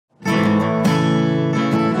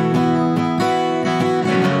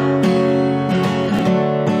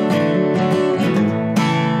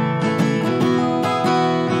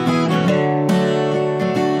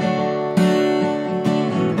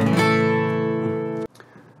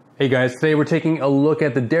Hey guys, today we're taking a look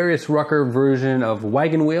at the Darius Rucker version of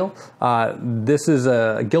Wagon Wheel. This is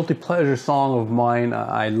a guilty pleasure song of mine.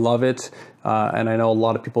 I love it, and I know a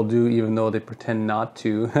lot of people do, even though they pretend not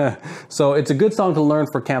to. So it's a good song to learn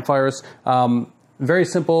for campfires. Very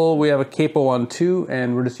simple. We have a capo on 2,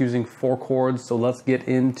 and we're just using 4 chords. So let's get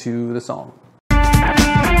into the song.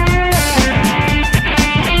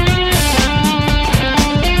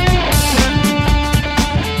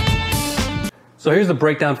 So here's the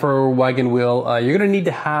breakdown for Wagon Wheel. You're gonna need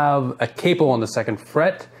to have a capo on the 2nd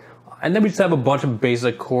fret, and then we just have a bunch of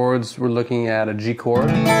basic chords. We're looking at a G chord,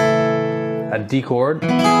 a D chord,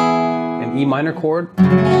 an E minor chord,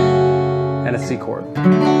 and a C chord.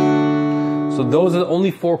 So those are the only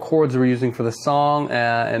 4 chords we're using for the song,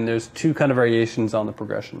 and there's 2 kind of variations on the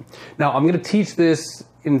progression. Now I'm gonna teach this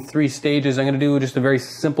in 3 stages. I'm gonna do just a very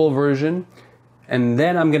simple version, and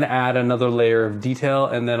then I'm gonna add another layer of detail,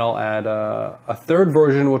 and then I'll add a 3rd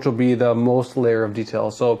version, which will be the most layer of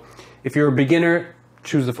detail. So if you're a beginner,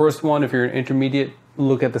 choose the 1st one. If you're an intermediate,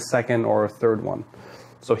 look at the 2nd or 3rd one.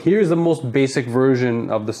 So here's the most basic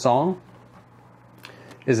version of the song.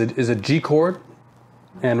 Is a G chord,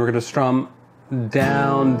 and we're gonna strum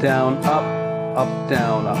down, down, up,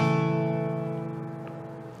 down, up.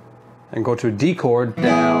 And go to a D chord,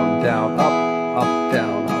 down, down, up,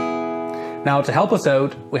 down, up. Now to help us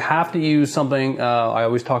out, we have to use something I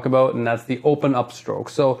always talk about, and that's the open up stroke.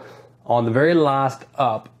 So on the very last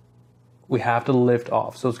up, we have to lift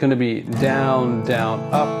off. So it's gonna be down, down,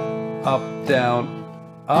 up, down,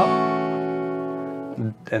 up,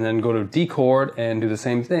 and then go to D chord and do the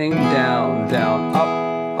same thing, down, down,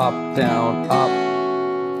 up, down, up,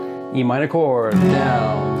 E minor chord,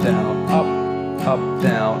 down, down, up,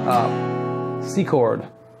 down, up, C chord,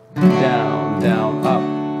 down, down, up,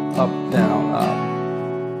 down, up.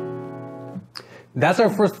 That's our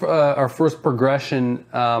first progression.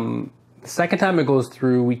 The 2nd time it goes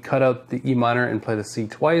through, we cut out the E minor and play the C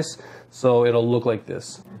twice, so it'll look like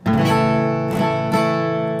this.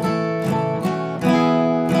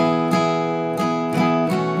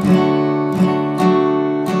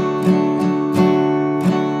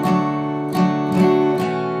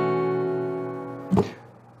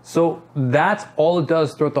 So that's all it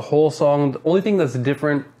does throughout the whole song. The only thing that's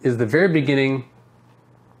different is the very beginning.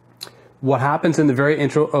 What happens in the very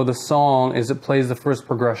intro of the song is it plays the first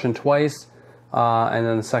progression twice, and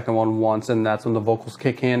then the 2nd one once, and that's when the vocals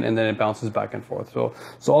kick in, and then it bounces back and forth. So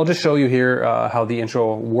I'll just show you here how the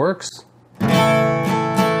intro works.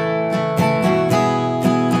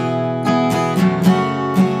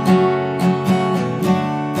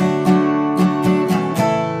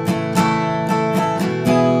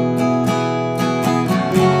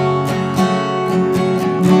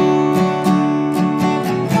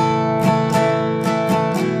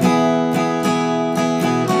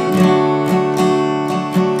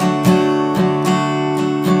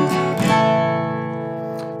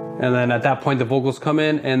 And then at that point, the vocals come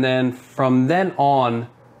in, and then from then on,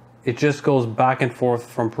 it just goes back and forth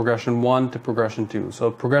from progression 1 to progression 2.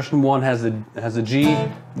 So progression 1 has a G,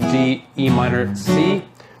 D, E minor, C.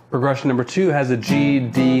 Progression number 2 has a G,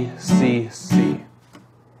 D, C, C.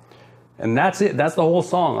 And that's it. That's the whole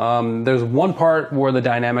song. There's one part where the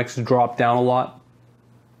dynamics drop down a lot.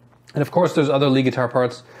 And of course, there's other lead guitar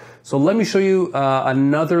parts. So let me show you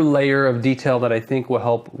another layer of detail that I think will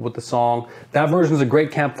help with the song. That version is a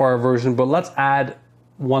great campfire version, but let's add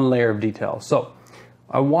 1 layer of detail. So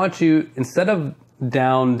I want you, instead of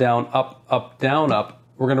down, down, up, down, up,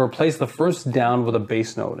 we're gonna replace the first down with a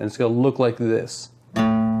bass note, and it's gonna look like this.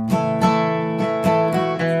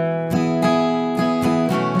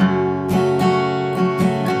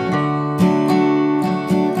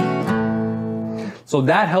 So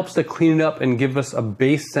that helps to clean it up and give us a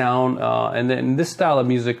bass sound, and then in this style of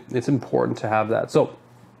music, it's important to have that. So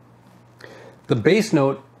the bass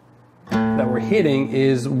note that we're hitting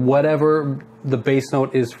is whatever the bass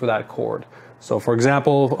note is for that chord. So for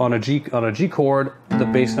example, on a G chord, the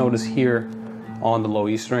bass note is here on the low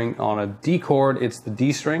E string. On a D chord, it's the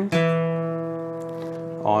D string.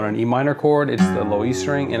 On an E minor chord, it's the low E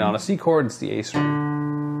string, and on a C chord, it's the A string.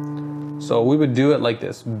 So we would do it like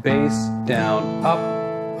this: bass, down, up,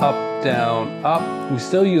 down, up. We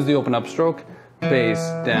still use the open up stroke. Bass,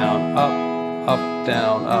 down, up,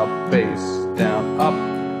 down, up, bass, down,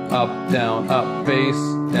 up, down, up, bass,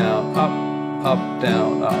 down, up,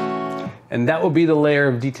 down, up. And that would be the layer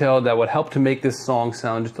of detail that would help to make this song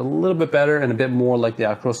sound just a little bit better and a bit more like the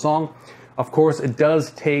actual song. Of course, it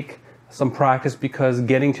does take some practice, because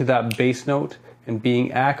getting to that bass note and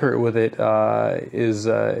being accurate with it is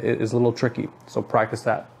a little tricky. So practice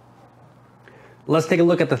that. Let's take a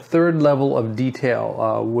look at the third level of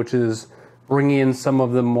detail, which is bringing in some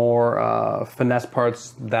of the more finesse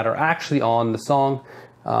parts that are actually on the song.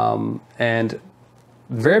 And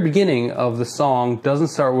the very beginning of the song doesn't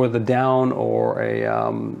start with a down or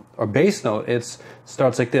a bass note. It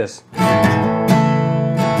starts like this.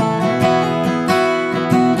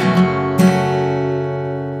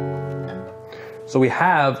 So we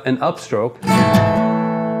have an upstroke.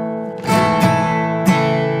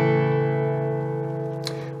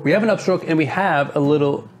 We have an upstroke and we have a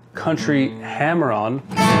little country hammer-on.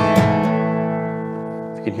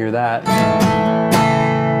 If you can hear that.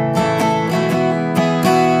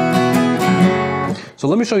 So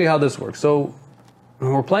let me show you how this works. So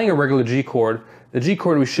when we're playing a regular G chord, the G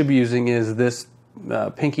chord we should be using is this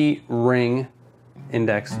pinky ring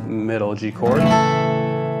index middle G chord.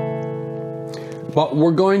 But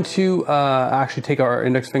we're going to actually take our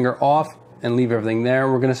index finger off and leave everything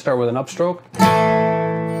there. We're going to start with an upstroke.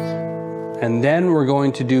 And then we're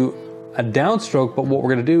going to do a downstroke, but what we're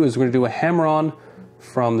going to do is we're going to do a hammer-on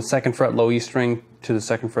from the 2nd fret low E string to the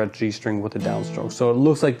 2nd fret G string with a downstroke. So it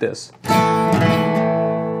looks like this.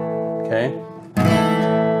 Okay?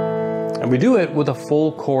 And we do it with a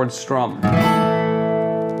full chord strum.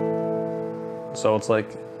 So it's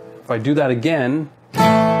like, if I do that again,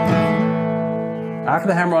 after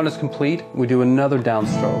the hammer-on is complete, we do another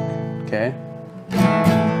downstroke, okay?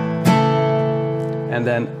 And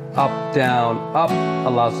then up, down, up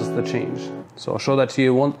allows us to change. So I'll show that to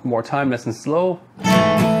you one more time, nice and slow.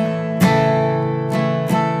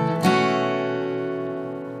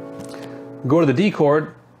 Go to the D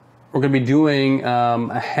chord, we're going to be doing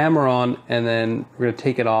a hammer-on, and then we're going to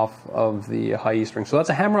take it off of the high E string. So that's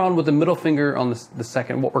a hammer-on with the middle finger on the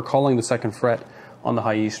second, what we're calling the 2nd fret on the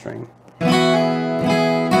high E string.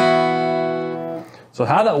 So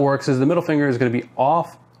how that works is the middle finger is going to be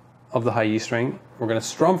off of the high E string. We're going to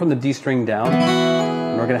strum from the D string down,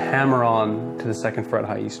 and we're going to hammer on to the 2nd fret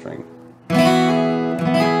high E string.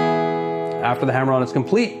 After the hammer on is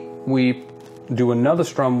complete, we do another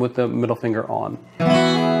strum with the middle finger on.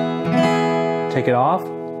 Take it off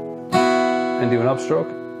and do an upstroke,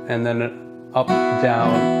 and then an up,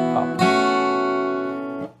 down, up.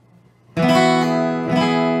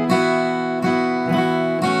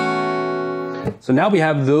 So now we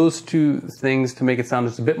have those two things to make it sound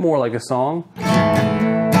just a bit more like a song.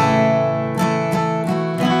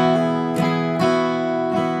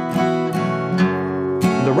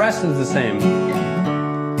 The rest is the same.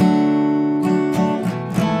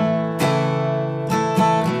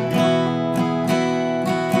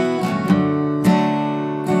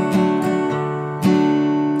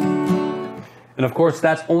 And of course,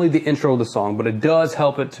 that's only the intro of the song, but it does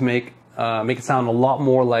help it to make it sound a lot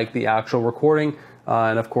more like the actual recording.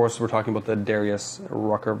 And of course, we're talking about the Darius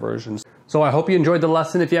Rucker versions. So I hope you enjoyed the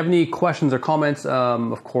lesson. If you have any questions or comments,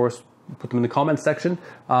 of course, put them in the comments section,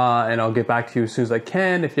 and I'll get back to you as soon as I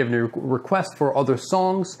can. If you have any requests for other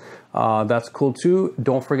songs, that's cool too.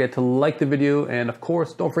 Don't forget to like the video, and of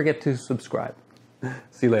course, don't forget to subscribe.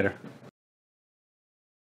 See you later.